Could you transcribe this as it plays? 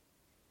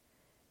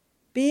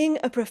Being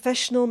a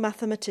professional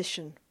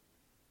mathematician.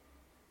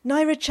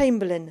 Naira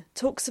Chamberlain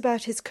talks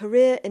about his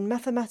career in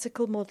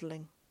mathematical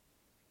modelling.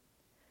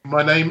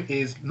 My name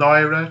is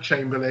Naira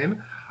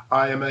Chamberlain.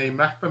 I am a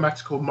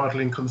mathematical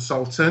modelling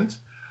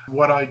consultant.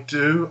 What I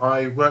do,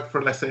 I work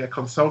for, let's say, a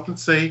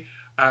consultancy,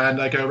 and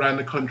I go around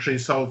the country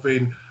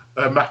solving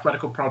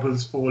mathematical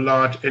problems for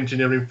large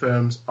engineering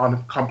firms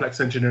on complex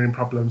engineering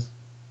problems.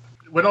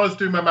 When I was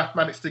doing my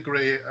mathematics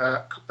degree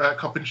at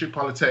Coventry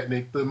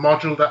Polytechnic, the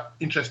module that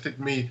interested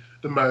me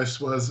the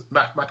most was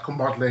mathematical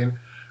modelling,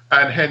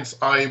 and hence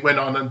I went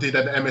on and did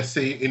an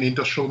MSc in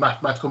industrial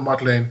mathematical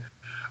modelling.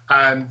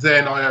 And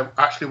then I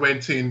actually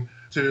went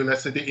into,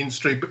 let's say, the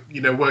industry,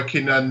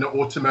 working in the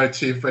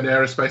automotive and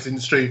aerospace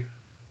industry,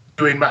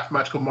 doing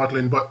mathematical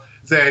modelling. But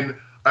then,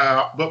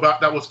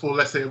 that was for,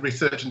 let's say,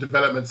 research and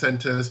development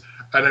centres.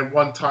 And then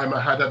one time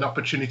I had an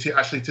opportunity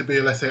actually to be,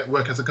 let's say,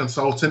 work as a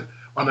consultant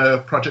on a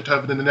project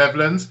over in the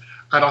Netherlands.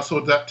 And I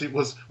saw that it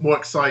was more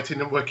exciting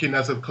than working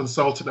as a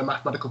consultant, a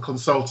mathematical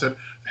consultant,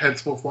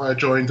 henceforth why I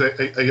joined a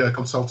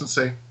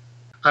consultancy.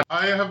 And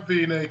I have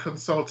been a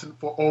consultant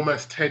for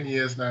almost 10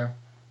 years now.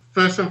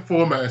 First and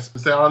foremost,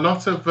 there are a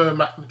lot of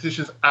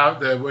mathematicians out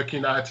there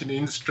working out in the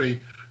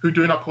industry who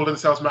do not call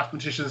themselves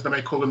mathematicians. They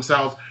may call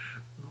themselves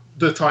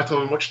the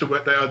title in which the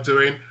work they are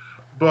doing.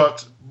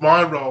 But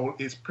my role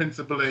is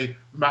principally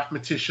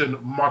mathematician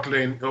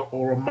modelling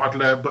or a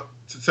modeller, but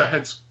so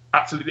hence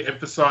absolutely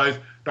emphasise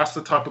that's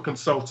the type of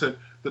consultant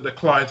that the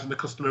client and the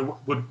customer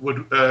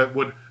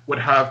would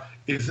have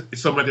is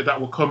somebody that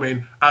will come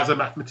in as a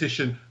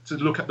mathematician to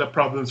look at the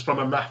problems from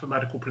a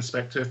mathematical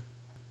perspective.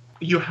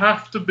 You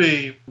have to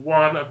be,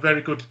 one, a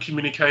very good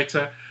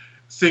communicator.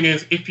 Thing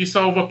is, if you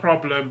solve a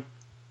problem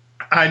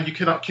and you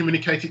cannot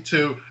communicate it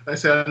to,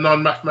 let's say, a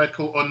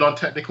non-mathematical or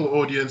non-technical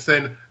audience,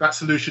 then that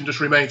solution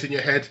just remains in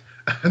your head.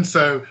 And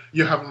so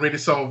you haven't really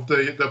solved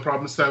the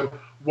problem. So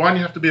one,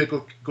 you have to be a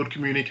good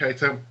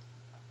communicator.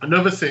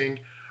 Another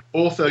thing,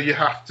 also, you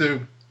have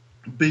to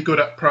be good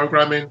at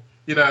programming,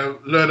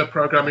 learn a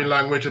programming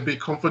language and be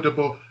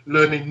comfortable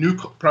learning new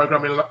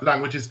programming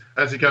languages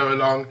as you go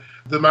along.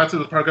 The amount of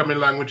the programming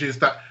languages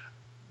that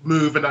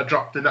move and are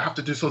dropped and they have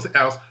to do something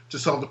else to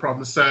solve the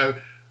problem. So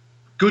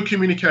good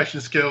communication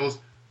skills,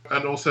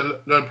 and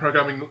also learn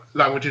programming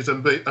languages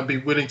and be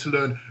willing to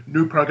learn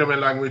new programming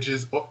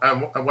languages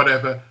and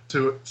whatever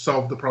to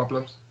solve the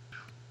problems.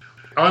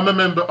 I'm a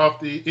member of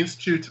the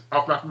Institute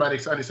of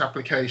Mathematics and its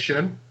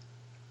Application.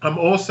 I'm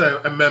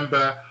also a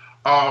member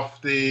of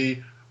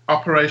the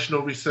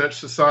Operational Research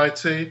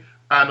Society,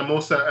 and I'm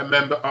also a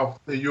member of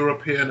the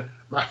European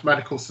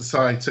Mathematical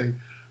Society.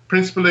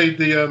 Principally,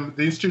 the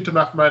Institute of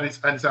Mathematics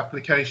and its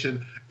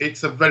Application,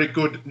 it's a very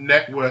good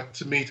network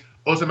to meet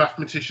other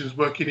mathematicians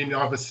working in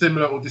either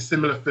similar or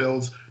dissimilar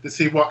fields to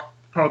see what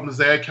problems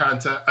they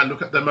encounter and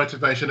look at their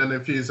motivation and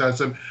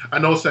enthusiasm.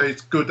 And also,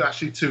 it's good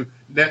actually to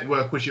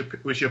network with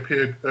your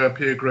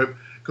peer group,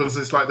 because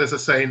it's like there's a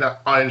saying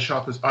that iron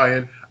sharpens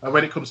iron, and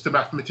when it comes to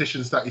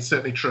mathematicians, that is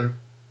certainly true.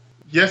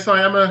 Yes,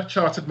 I am a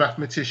chartered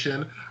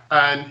mathematician,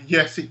 and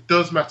yes, it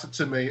does matter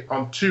to me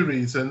on two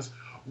reasons.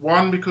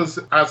 One, because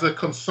as a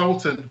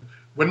consultant,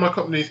 when my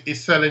company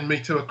is selling me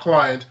to a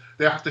client,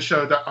 they have to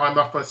show that I'm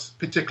of a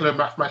particular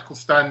mathematical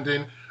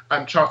standing,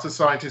 and chartered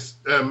scientist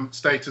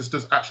status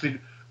does actually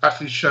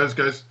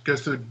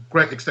goes to a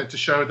great extent to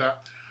show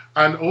that.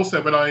 And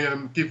also, when I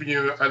am giving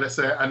you, let's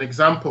say, an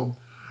example,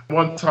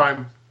 one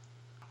time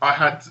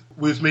I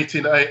was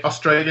meeting an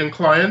Australian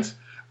client,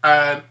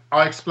 and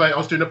I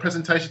was doing a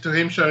presentation to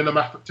him, showing him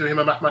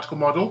a mathematical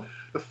model.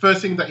 The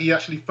first thing that he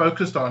actually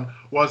focused on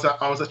was that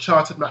I was a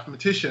chartered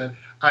mathematician,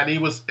 and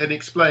he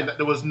explained that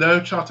there was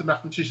no chartered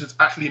mathematicians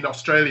actually in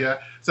Australia.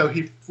 So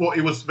he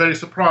was very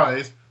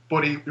surprised,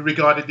 but he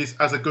regarded this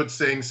as a good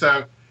thing.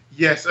 So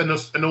yes, and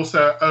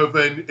also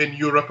over in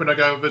Europe, when I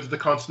go over to the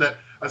continent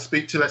and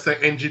speak to, let's say,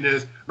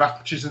 engineers,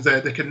 mathematicians there,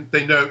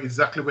 they know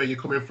exactly where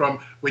you're coming from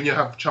when you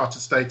have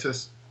chartered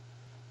status.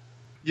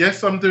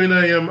 Yes, I'm doing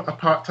a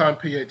part-time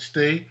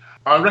PhD.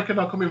 I reckon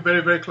I'm coming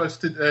very, very close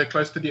to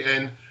the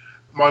end.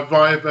 My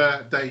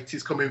Viva date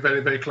is coming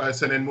very, very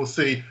close, and then we'll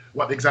see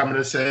what the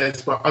examiner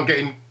says. But I'm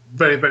getting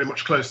very, very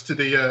much close to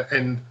the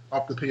end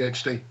of the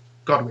PhD.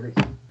 God willing.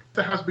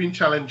 There has been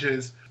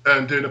challenges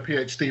doing a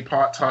PhD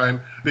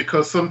part-time,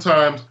 because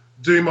sometimes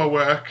doing my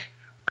work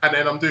and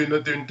then I'm doing my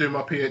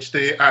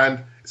PhD, and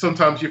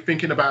sometimes you're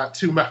thinking about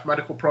two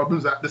mathematical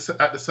problems at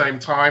the same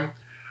time.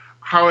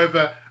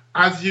 However,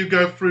 as you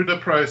go through the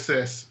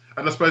process,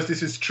 and I suppose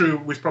this is true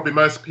with probably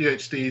most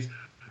PhDs,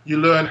 you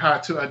learn how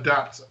to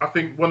adapt. I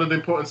think one of the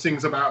important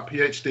things about a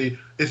PhD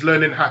is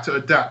learning how to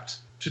adapt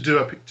to do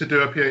a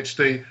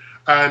PhD.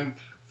 And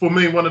for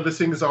me, one of the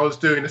things I was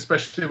doing,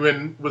 especially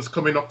when I was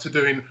coming up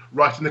to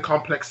writing the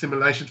complex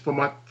simulations for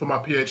my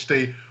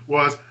PhD,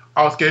 was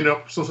I was getting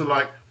up sort of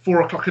like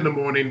 4 o'clock in the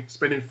morning,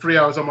 spending 3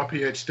 hours on my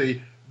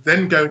PhD,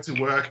 then going to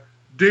work,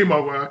 doing my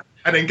work,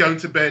 and then going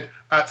to bed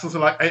at sort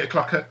of like 8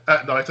 o'clock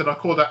at night. And I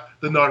call that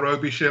the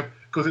Nairobi shift,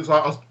 because it's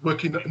like I was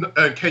working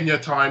Kenya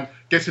time,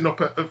 getting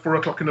up at 4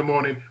 o'clock in the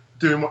morning,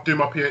 doing my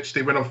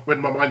PhD when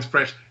my mind's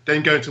fresh,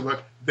 then going to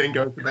work, then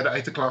going to bed at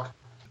 8 o'clock.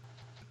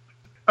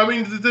 I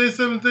mean, there's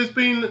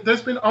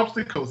been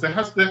obstacles. There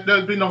have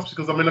been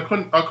obstacles. I mean,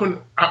 I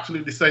couldn't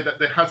absolutely say that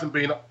there hasn't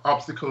been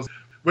obstacles.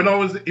 When I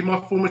was in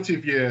my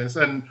formative years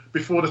and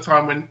before the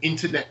time when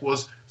internet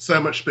was so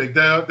much big,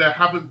 there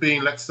haven't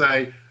been, let's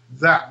say,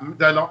 there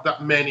are not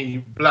that many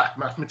black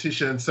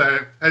mathematicians. So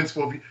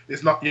henceforth,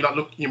 you're not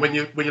looking when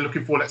you're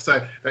looking for, let's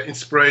say, that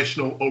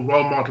inspirational or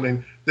role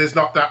modelling. There's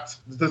not that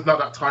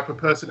type of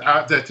person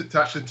out there to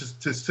actually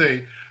to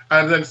see.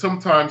 And then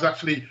sometimes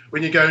actually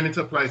when you're going into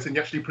a place and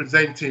you're actually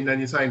presenting and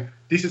you're saying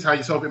this is how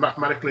you solve it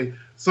mathematically,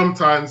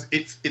 sometimes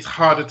it's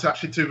harder to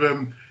actually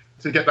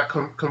to get that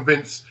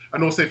convinced.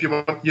 And also if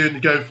you're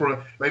going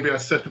for maybe a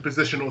certain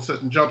position or a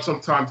certain job,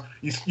 sometimes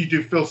you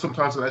do feel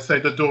sometimes, let's say,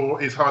 the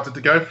door is harder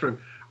to go through.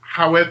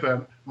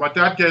 However, my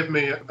dad gave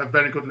me a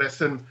very good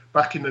lesson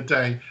back in the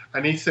day,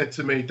 and he said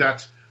to me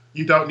that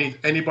you don't need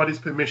anybody's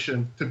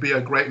permission to be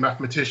a great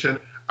mathematician,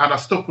 and I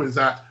stuck with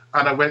that,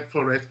 and I went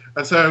for it.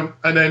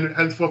 And then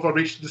henceforth I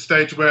reached the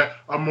stage where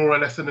I'm more or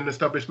less an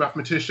established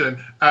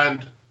mathematician,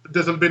 and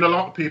there's been a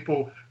lot of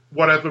people,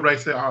 whatever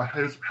race they are,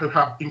 who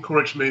have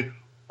encouraged me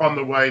on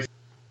the way.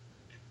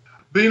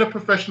 Being a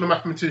professional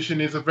mathematician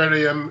is a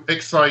very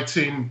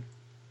exciting,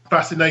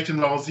 fascinating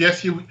roles.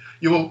 Yes,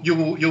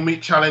 you'll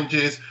meet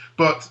challenges,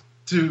 but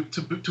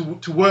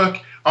to work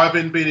either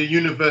in being a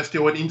university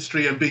or an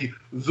industry and be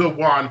the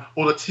one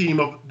or the team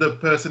of the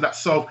person that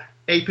solved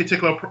a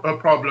particular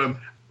problem,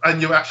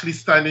 and you're actually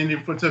standing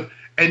in front of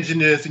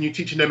engineers and you're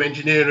teaching them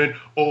engineering,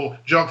 or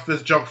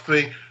geographers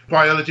geography,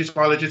 biologists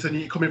biologists, and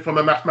you're coming from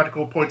a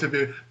mathematical point of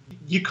view,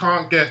 you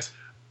can't get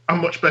a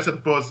much better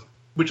buzz,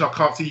 which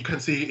you can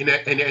see in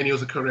any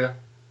other career.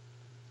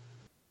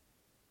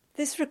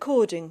 This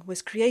recording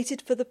was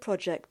created for the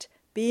project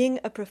Being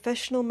a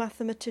Professional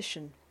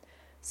Mathematician,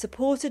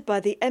 supported by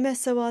the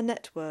MSOR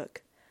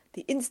Network,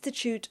 the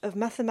Institute of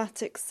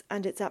Mathematics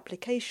and its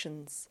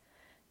Applications,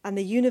 and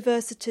the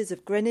Universities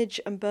of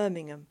Greenwich and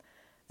Birmingham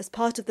as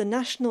part of the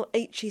National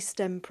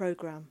HE-STEM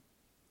programme.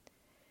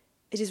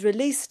 It is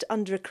released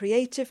under a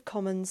Creative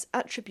Commons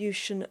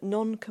Attribution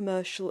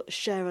Non-Commercial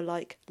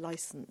Share-alike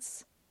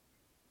licence.